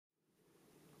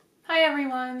Hi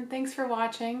everyone, thanks for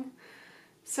watching.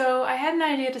 So I had an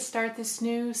idea to start this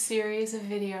new series of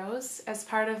videos as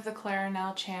part of the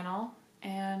Clarinelle channel,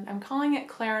 and I'm calling it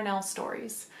Clarinelle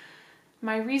Stories.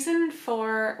 My reason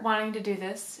for wanting to do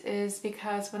this is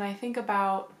because when I think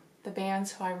about the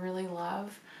bands who I really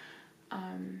love,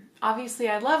 obviously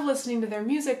I love listening to their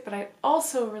music, but I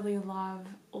also really love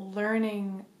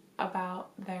learning about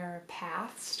their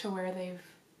paths to where they've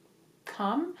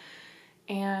come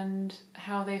and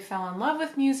how they fell in love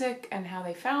with music and how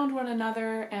they found one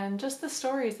another and just the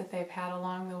stories that they've had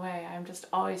along the way. I'm just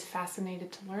always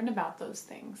fascinated to learn about those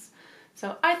things.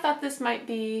 So I thought this might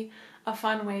be a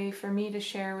fun way for me to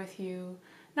share with you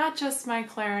not just my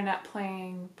clarinet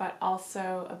playing, but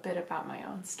also a bit about my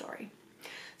own story.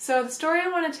 So the story I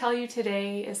want to tell you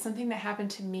today is something that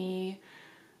happened to me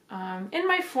in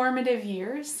my formative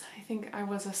years. I think I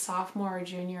was a sophomore or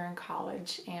junior in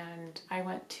college, and I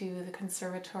went to the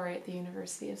conservatory at the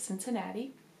University of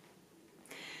Cincinnati.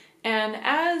 And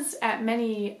as at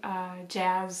many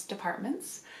jazz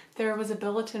departments, there was a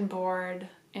bulletin board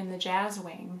in the jazz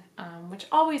wing, which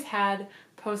always had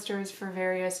posters for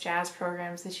various jazz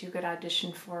programs that you could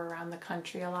audition for around the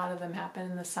country. A lot of them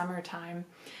happen in the summertime.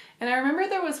 And I remember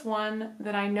there was one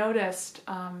that I noticed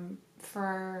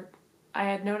I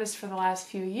had noticed for the last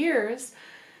few years,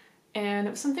 and it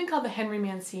was something called the Henry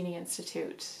Mancini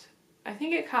Institute. I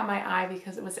think it caught my eye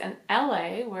because it was in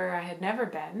LA, where I had never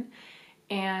been,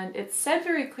 and it said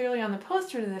very clearly on the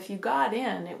poster that if you got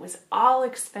in, it was all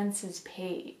expenses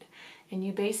paid, and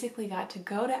you basically got to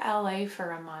go to LA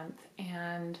for a month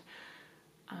and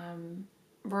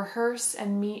rehearse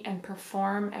and meet and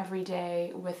perform every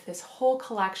day with this whole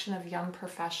collection of young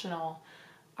professional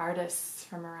artists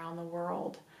from around the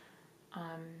world.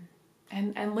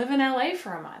 And live in LA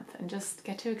for a month and just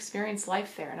get to experience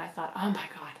life there. And I thought, oh my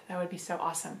God, that would be so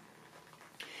awesome.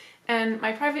 And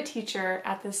my private teacher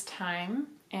at this time,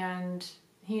 and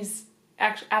he's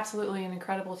absolutely an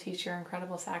incredible teacher,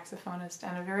 incredible saxophonist,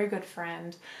 and a very good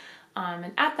friend.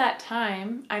 And at that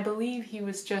time, I believe he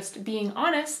was just being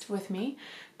honest with me,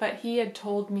 but he had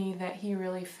told me that he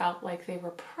really felt like they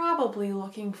were probably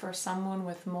looking for someone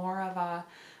with more of a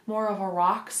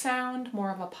rock sound,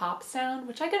 more of a pop sound,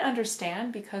 which I could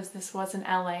understand because this was in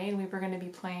LA and we were going to be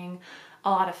playing a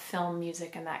lot of film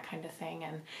music and that kind of thing.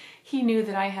 And he knew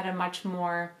that I had a much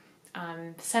more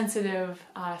sensitive,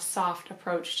 soft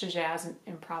approach to jazz and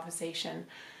improvisation.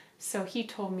 So he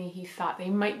told me he thought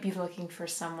they might be looking for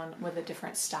someone with a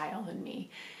different style than me.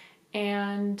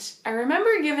 And I remember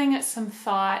giving it some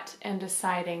thought and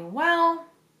deciding, well,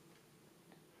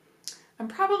 I'm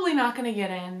probably not going to get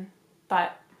in,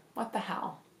 but what the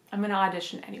hell, I'm going to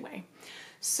audition anyway.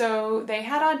 So they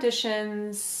had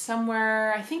auditions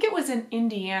somewhere, I think it was in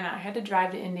Indiana. I had to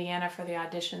drive to Indiana for the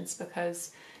auditions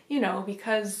because,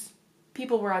 because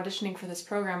people were auditioning for this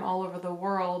program all over the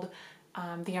world.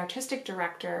 The artistic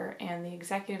director and the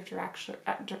executive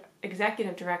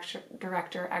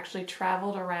director actually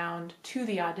traveled around to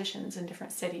the auditions in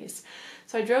different cities.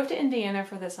 So I drove to Indiana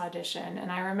for this audition,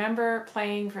 and I remember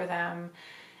playing for them,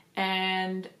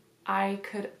 and I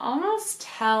could almost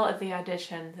tell at the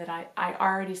audition that I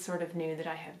already sort of knew that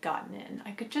I had gotten in.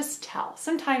 I could just tell.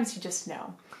 Sometimes you just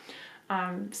know.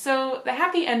 So the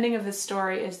happy ending of this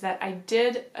story is that I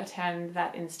did attend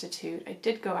that institute. I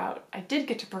did go out. I did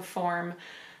get to perform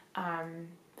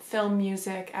film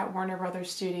music at Warner Brothers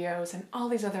Studios and all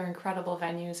these other incredible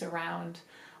venues around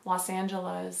Los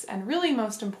Angeles. And really,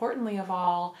 most importantly of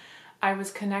all, I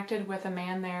was connected with a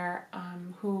man there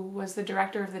who was the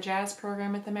director of the jazz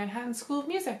program at the Manhattan School of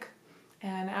Music.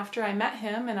 And after I met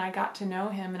him and I got to know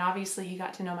him, and obviously he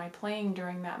got to know my playing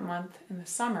during that month in the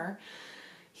summer,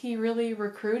 he really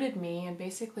recruited me and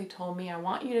basically told me, I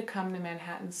want you to come to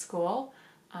Manhattan School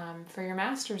for your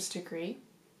master's degree,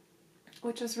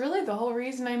 which was really the whole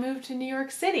reason I moved to New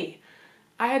York City.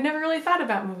 I had never really thought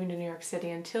about moving to New York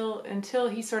City until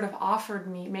he sort of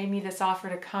made me this offer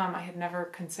to come. I had never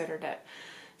considered it.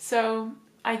 So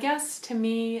I guess to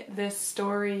me this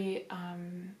story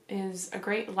is a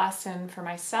great lesson for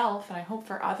myself, and I hope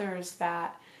for others,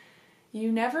 that you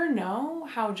never know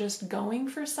how just going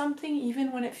for something,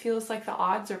 even when it feels like the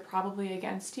odds are probably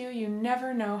against you, you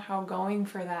never know how going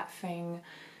for that thing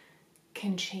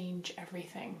can change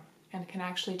everything and can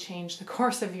actually change the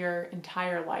course of your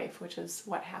entire life, which is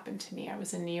what happened to me. I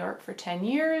was in New York for 10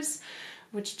 years,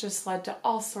 which just led to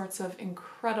all sorts of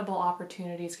incredible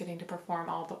opportunities, getting to perform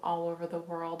all over the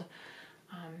world,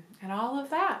 and all of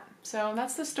that. So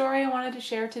that's the story I wanted to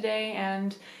share today.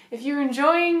 And if you're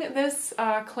enjoying this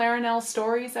Clarinelle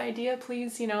Stories idea,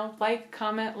 please, like,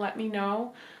 comment, let me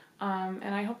know.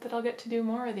 And I hope that I'll get to do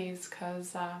more of these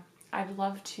because I'd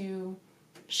love to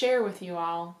share with you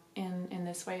all in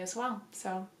this way as well.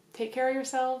 So take care of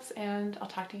yourselves, and I'll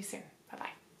talk to you soon.